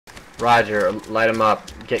Roger, light him up.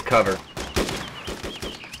 Get cover.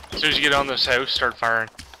 As soon as you get on this house, start firing.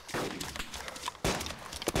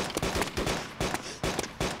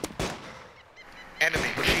 Enemy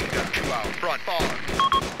machine gun 2 out front bar.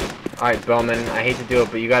 Alright, Bowman, I hate to do it,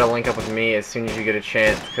 but you gotta link up with me as soon as you get a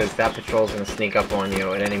chance, because that patrol's gonna sneak up on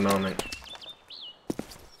you at any moment.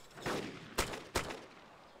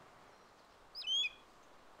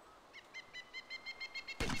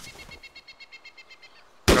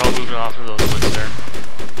 They're all moving off of those woods there.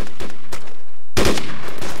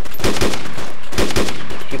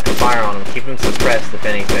 Keep the fire on them. Keep them suppressed, if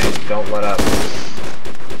anything. Don't let up.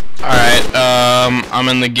 Alright, I'm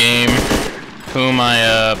in the game. Who am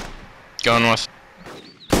I, going with?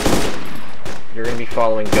 You're gonna be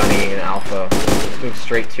following Gunny and Alpha. Just move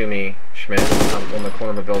straight to me, Schmidt. I'm on the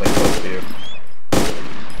corner of the building close to you.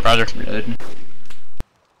 Roger.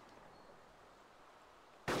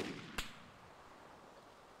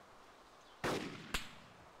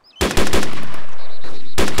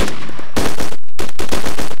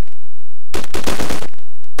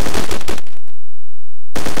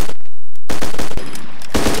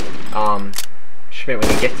 Schmidt,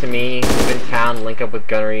 when you get to me, move in town, link up with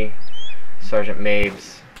Gunnery, Sergeant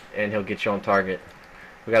Mabes, and he'll get you on target.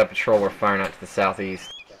 We got a patrol we're firing out to the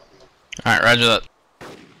southeast. Alright, roger that.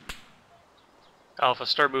 Alpha,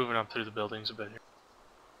 start moving up through the buildings a bit here.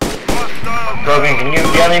 Brogan, do you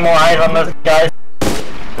have any more eyes on those guys?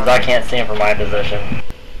 Because I can't see them from my position.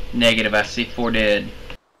 Negative, I see 4 dead.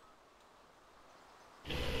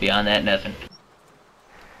 Beyond that, nothing.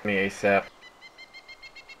 Me ASAP.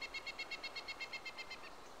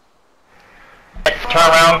 Turn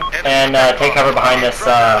around and take cover behind this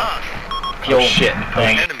fuel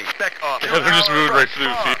thing. Enemy spec off. Yeah, they're just moving right through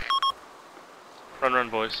the field. Run,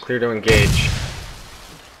 boys. Clear to engage.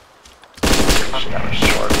 That was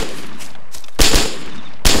short.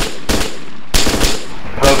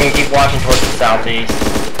 Brogan, keep watching towards the southeast.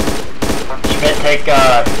 Schmidt, take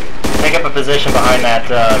up a position behind that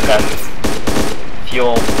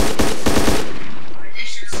fuel.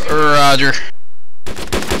 Roger.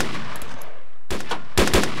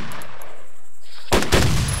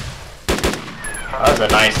 That was a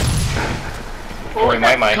nice 40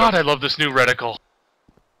 mic. God, I love this new reticle.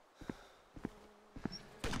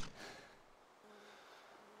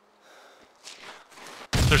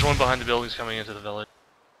 There's one behind the buildings coming into the village.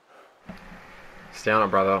 Stay on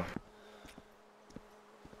it, brother.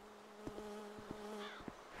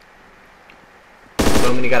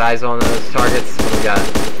 Bowman, you got eyes on those targets? What do we got?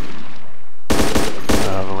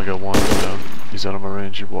 I've only got one now. He's out of my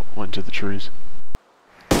range. He went into the trees.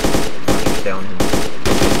 Down him.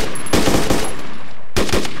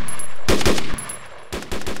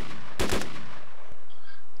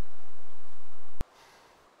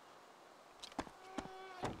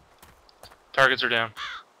 Targets are down.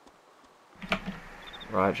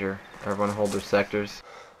 Roger. Everyone hold their sectors.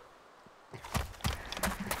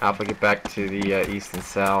 Alpha, get back to the east and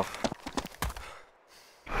south.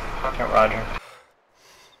 Okay, Roger.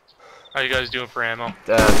 How you guys doing for ammo?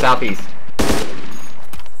 Southeast.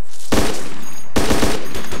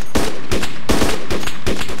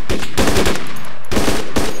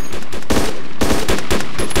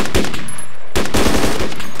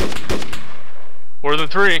 More than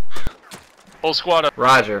 3. Whole squad up.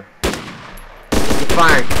 Roger. Keep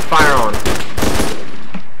firing. Keep fire on.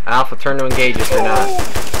 Alpha, turn to engage if you're not.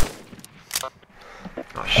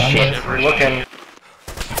 Oh shit. We're looking.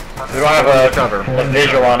 We don't have a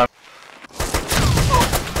visual on him.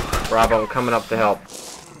 Bravo, I'm coming up to help.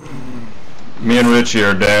 Me and Richie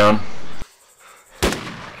are down.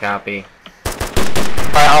 Copy.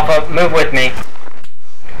 Alright, Alpha, move with me.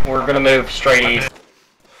 We're gonna move straight east.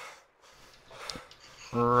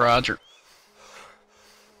 Roger.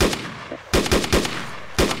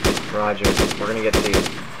 Roger. We're gonna get to you.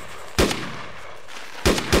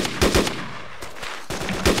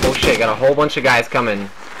 Oh shit, got a whole bunch of guys coming.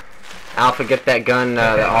 Alpha, get that gun,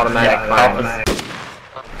 the automatic fire.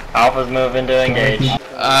 Alpha's moving to engage.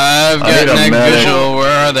 I've got night visual.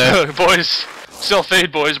 Where are they? Boys,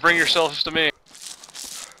 self-aid, boys. Bring yourselves to me.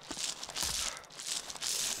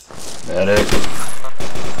 Medic.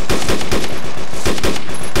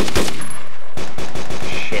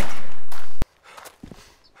 Shit.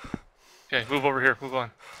 Okay, move over here. Move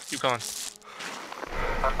on. Keep going.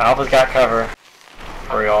 Alpha's got cover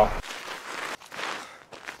for y'all.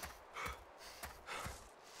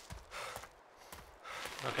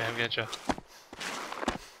 Okay, I'm getting you.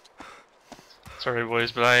 Sorry,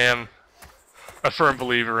 boys, but I am a firm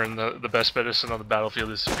believer in the best medicine on the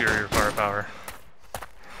battlefield is superior firepower.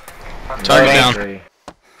 Target down.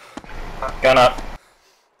 Gun up.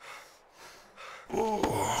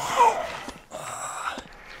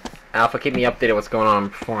 Alpha, keep me updated what's going on. I'm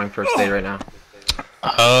performing first aid right now.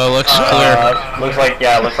 Looks clear. Looks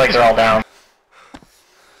like they're all down.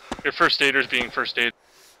 Your first aiders being first aid.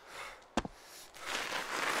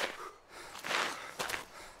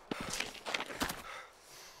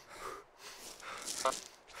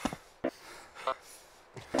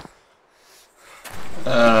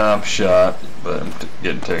 I'm shot, but I'm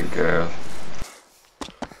getting taken care of.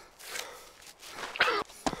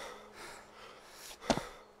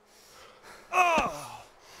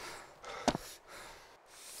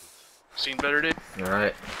 Seen better, Dave?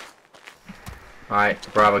 Alright.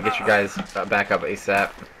 Alright, Bravo, get you guys back up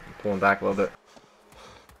ASAP. Pulling back a little bit.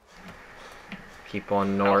 Keep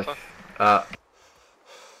on north.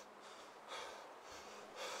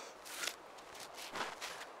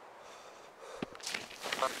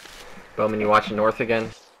 Bowman, you watching north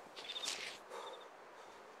again?